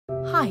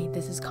Hi,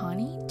 this is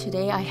Connie.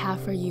 Today I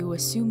have for you a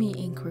Sumi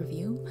Ink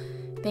review.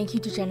 Thank you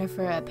to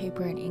Jennifer at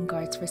Paper and Ink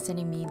Arts for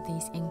sending me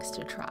these inks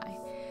to try.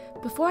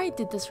 Before I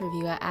did this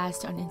review, I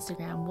asked on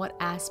Instagram what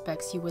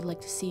aspects you would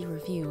like to see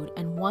reviewed,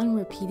 and one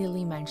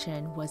repeatedly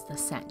mentioned was the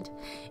scent.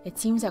 It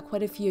seems that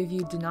quite a few of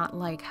you do not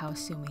like how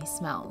Sumi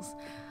smells.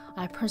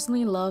 I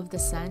personally love the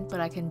scent, but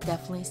I can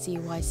definitely see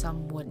why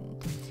some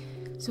wouldn't.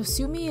 So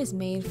Sumi is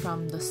made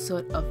from the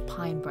soot of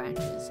pine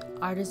branches.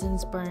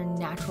 Artisans burn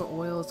natural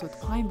oils with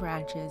pine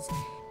branches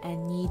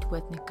and knead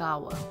with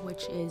nagawa,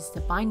 which is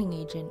the binding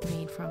agent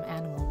made from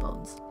animal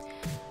bones.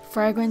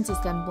 Fragrance is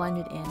then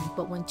blended in,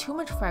 but when too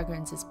much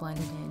fragrance is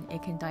blended in,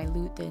 it can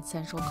dilute the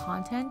essential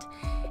content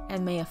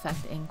and may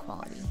affect the ink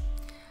quality.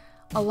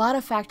 A lot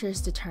of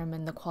factors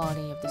determine the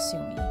quality of the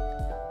Sumi,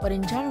 but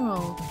in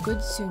general,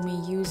 good Sumi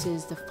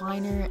uses the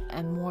finer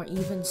and more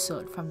even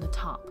soot from the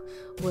top,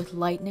 with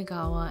light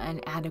nagawa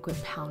and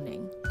adequate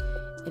pounding.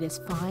 It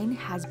is fine,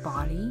 has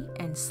body,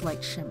 and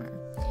slight shimmer.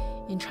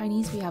 In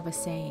Chinese, we have a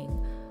saying,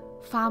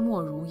 发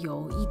墨如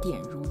油,一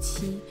点如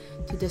漆,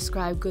 to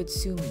describe good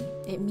Sumi.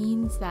 It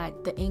means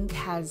that the ink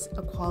has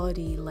a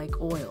quality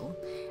like oil,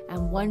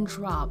 and one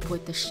drop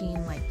with the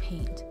sheen like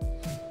paint.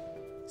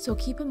 So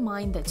keep in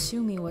mind that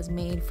Sumi was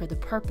made for the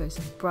purpose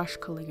of brush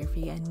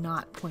calligraphy and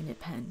not pointed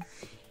pen.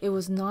 It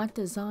was not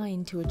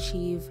designed to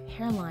achieve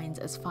hairlines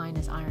as fine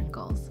as iron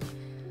gulls.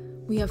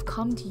 We have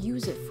come to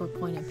use it for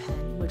pointed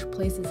pen, which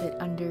places it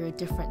under a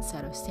different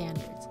set of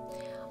standards.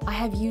 I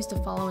have used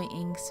the following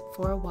inks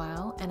for a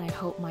while, and I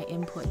hope my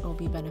input will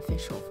be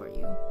beneficial for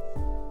you.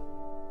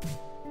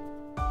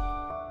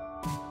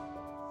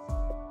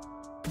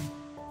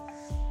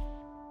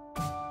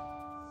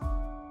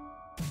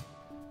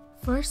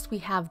 First, we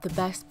have the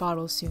best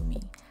bottle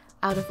Sumi.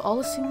 Out of all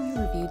the Sumi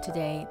reviewed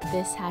today,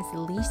 this has the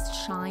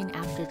least shine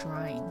after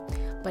drying,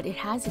 but it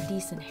has a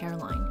decent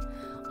hairline.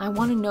 I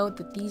want to note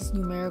that these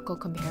numerical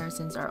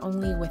comparisons are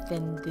only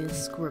within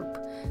this group.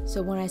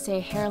 So when I say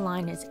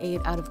hairline is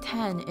 8 out of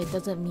 10, it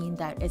doesn't mean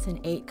that it's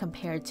an 8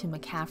 compared to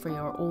McCaffrey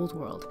or Old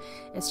World.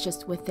 It's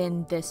just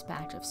within this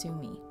batch of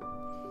Sumi.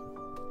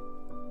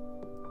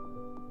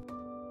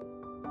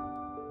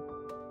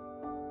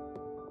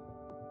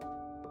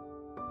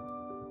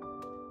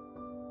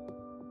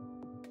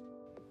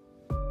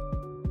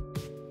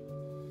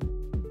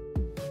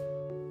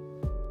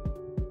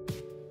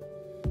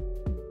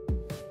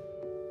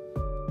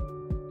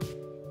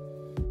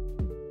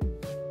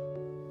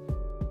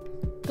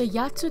 The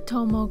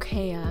Yasutomo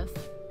KF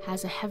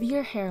has a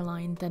heavier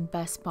hairline than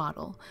Best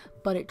Bottle,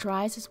 but it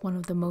dries as one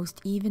of the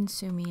most even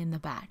Sumi in the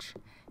batch.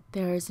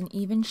 There is an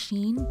even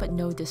sheen, but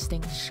no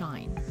distinct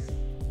shine.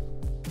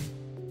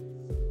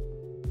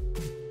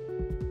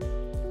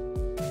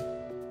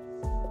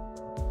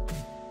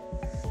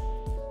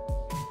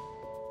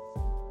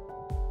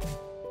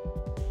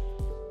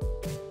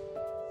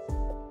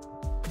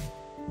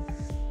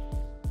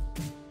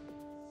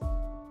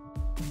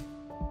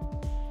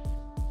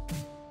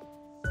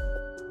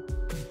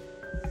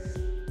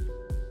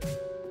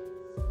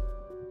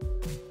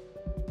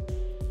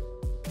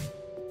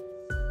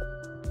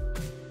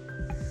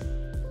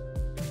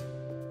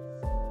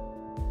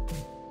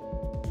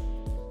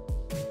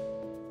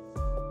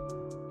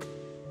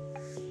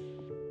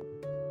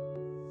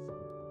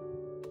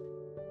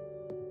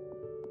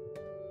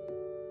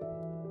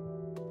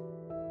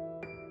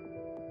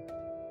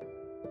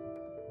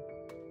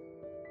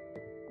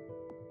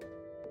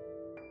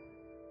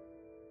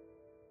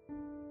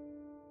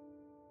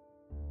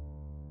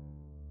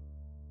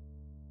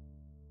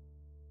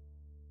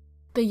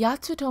 The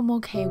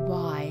Yasutomo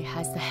KY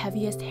has the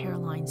heaviest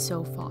hairline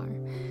so far.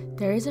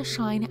 There is a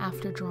shine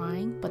after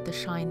drying, but the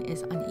shine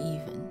is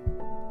uneven.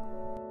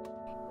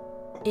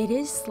 It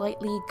is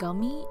slightly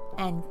gummy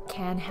and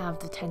can have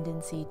the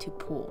tendency to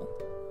pool.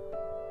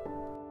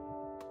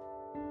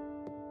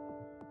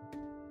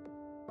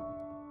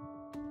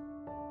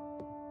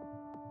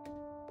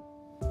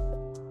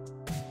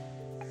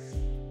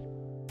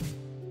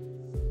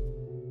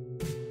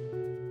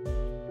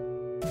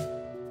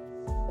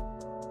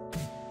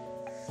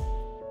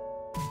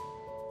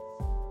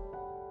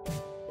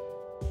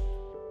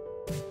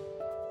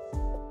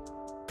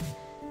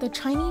 The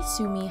Chinese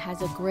Sumi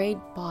has a grayed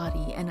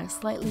body and a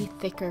slightly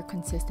thicker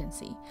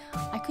consistency.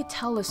 I could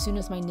tell as soon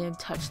as my nib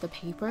touched the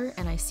paper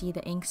and I see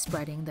the ink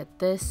spreading that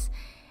this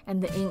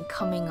and the ink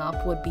coming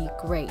up would be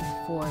great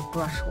for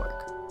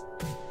brushwork.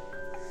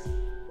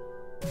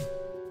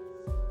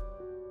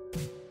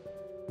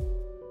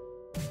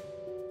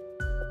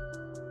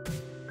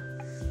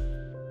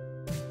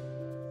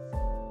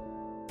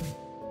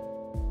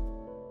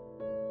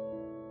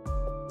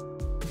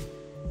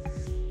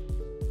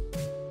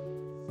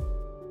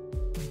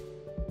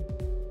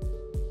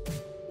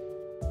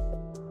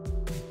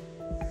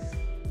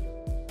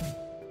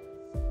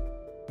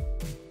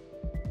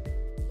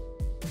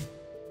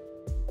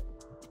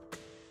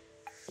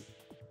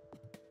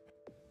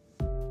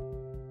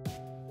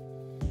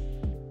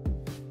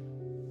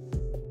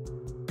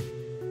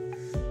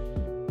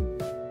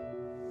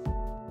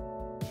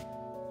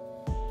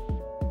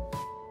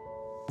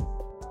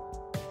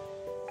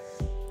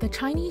 The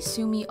Chinese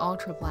Sumi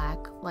Ultra Black,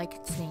 like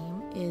its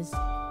name, is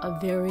a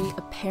very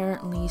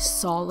apparently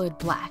solid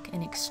black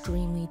and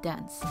extremely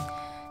dense.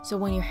 So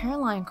when your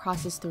hairline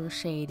crosses through a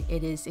shade,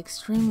 it is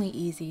extremely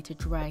easy to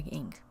drag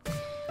ink.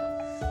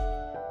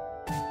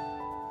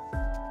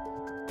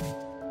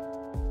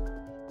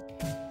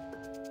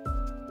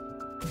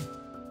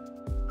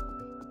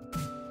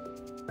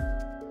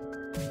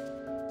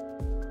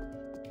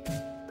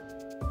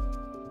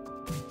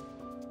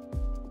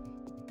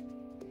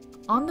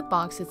 On the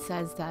box it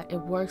says that it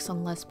works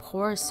on less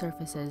porous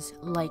surfaces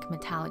like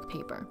metallic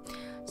paper,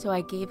 so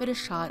I gave it a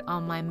shot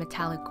on my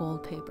metallic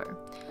gold paper.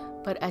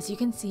 But as you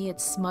can see, it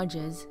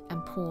smudges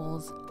and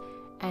pools,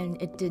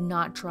 and it did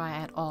not dry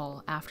at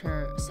all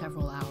after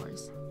several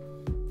hours.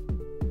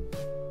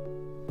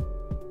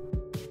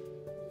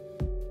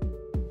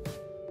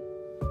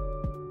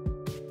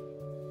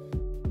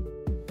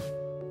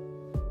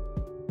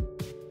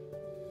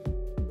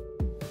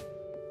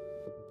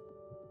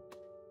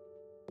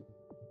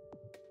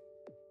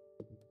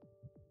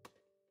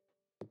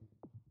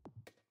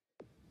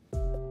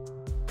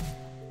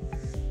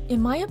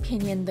 In my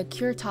opinion, the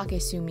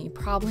Kuretake Sumi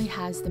probably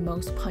has the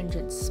most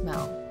pungent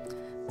smell.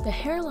 The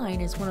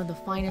hairline is one of the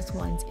finest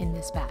ones in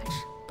this batch,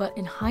 but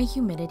in high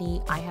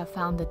humidity, I have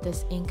found that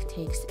this ink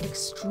takes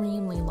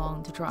extremely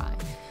long to dry.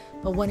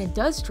 But when it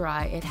does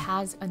dry, it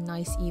has a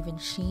nice even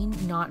sheen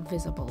not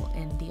visible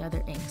in the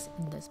other inks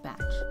in this batch.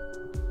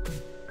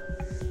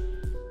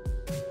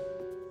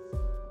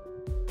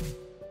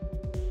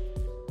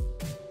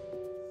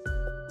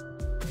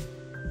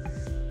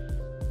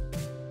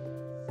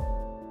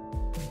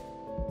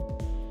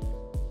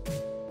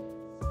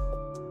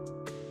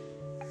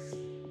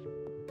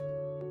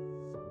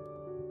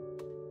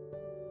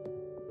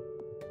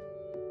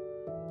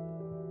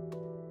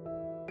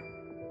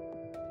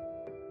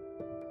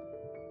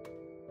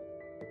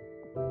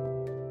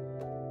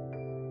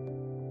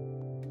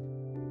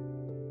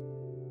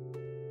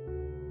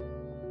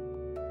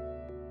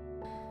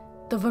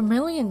 The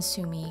Vermillion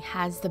Sumi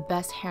has the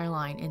best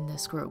hairline in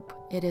this group.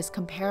 It is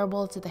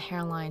comparable to the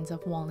hairlines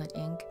of walnut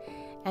ink,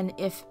 and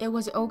if it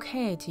was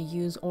okay to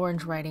use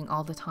orange writing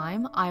all the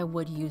time, I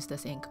would use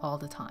this ink all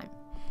the time.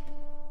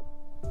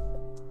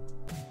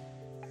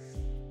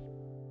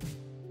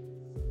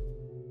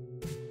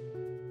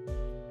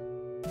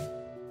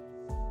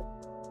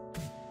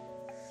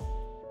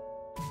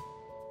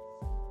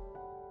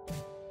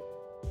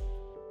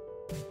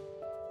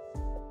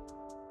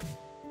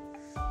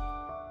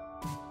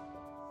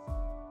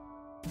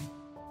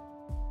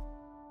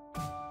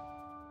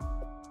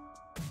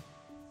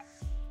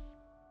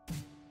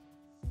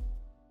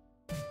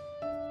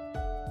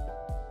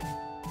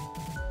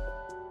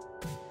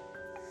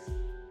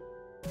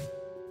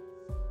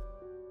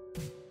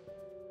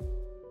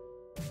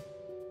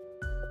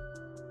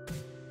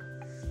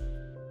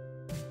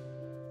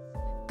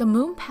 The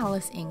Moon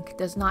Palace ink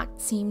does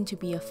not seem to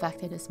be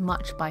affected as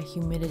much by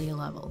humidity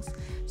levels,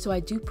 so I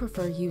do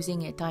prefer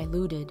using it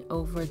diluted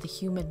over the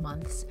humid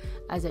months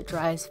as it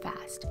dries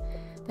fast.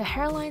 The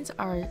hairlines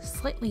are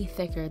slightly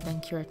thicker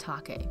than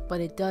Kuretake, but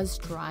it does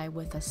dry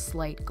with a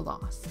slight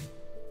gloss.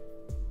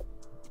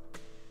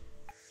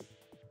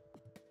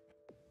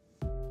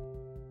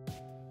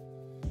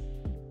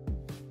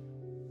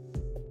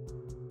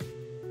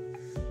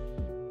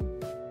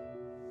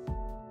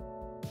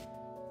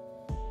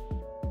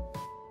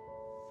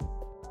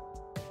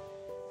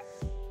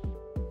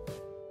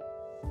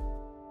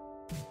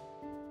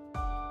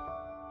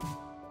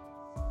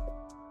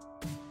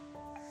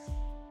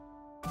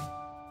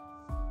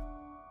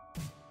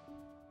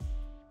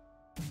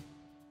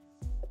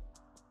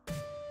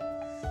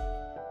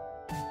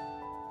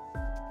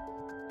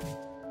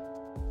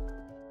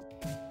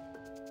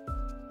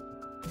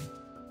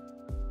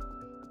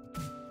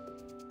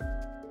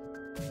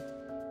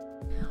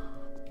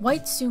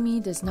 White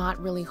Sumi does not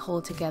really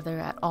hold together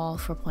at all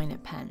for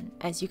pointed pen.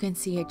 As you can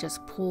see, it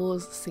just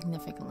pulls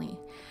significantly.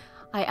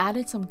 I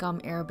added some gum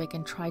arabic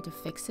and tried to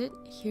fix it.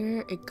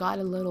 Here it got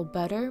a little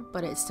better,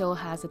 but it still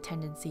has a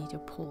tendency to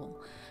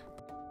pull.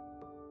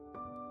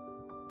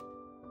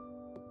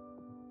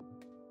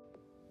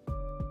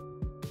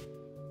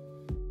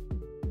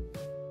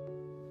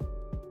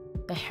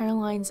 The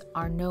hairlines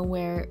are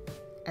nowhere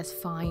as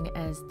fine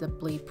as the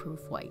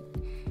blade-proof white,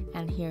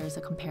 and here's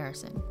a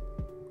comparison.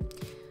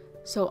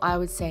 So I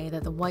would say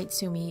that the white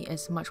Sumi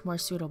is much more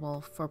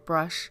suitable for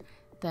brush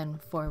than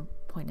for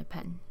pointed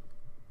pen.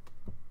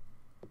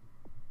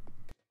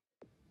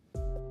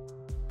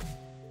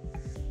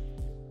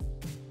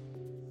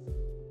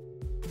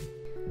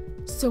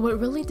 So it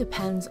really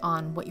depends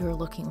on what you're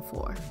looking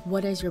for.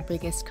 What is your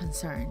biggest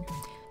concern?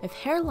 If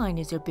hairline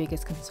is your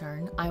biggest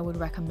concern, I would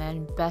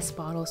recommend Best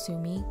Bottle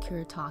Sumi,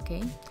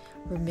 Kuretake,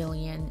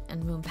 Vermillion,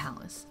 and Moon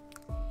Palace.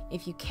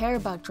 If you care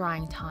about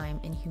drying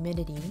time and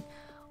humidity,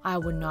 I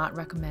would not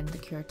recommend the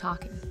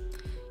Kuretake.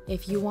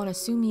 If you want a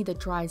Sumi that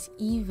dries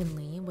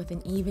evenly with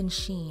an even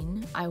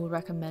sheen, I would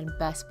recommend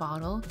Best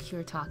Bottle,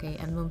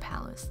 Kuretake, and Moon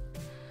Palace.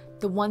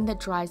 The one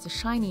that dries the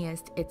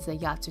shiniest, it's the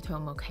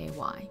Yasutomo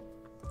KY.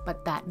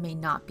 but that may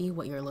not be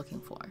what you're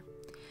looking for.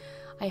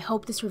 I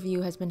hope this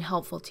review has been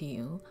helpful to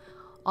you.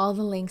 All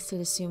the links to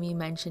the Sumi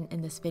mentioned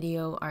in this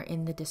video are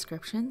in the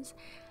descriptions,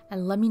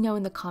 and let me know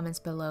in the comments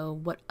below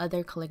what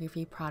other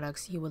calligraphy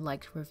products you would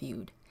like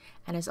reviewed.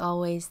 And as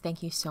always,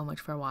 thank you so much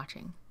for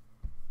watching.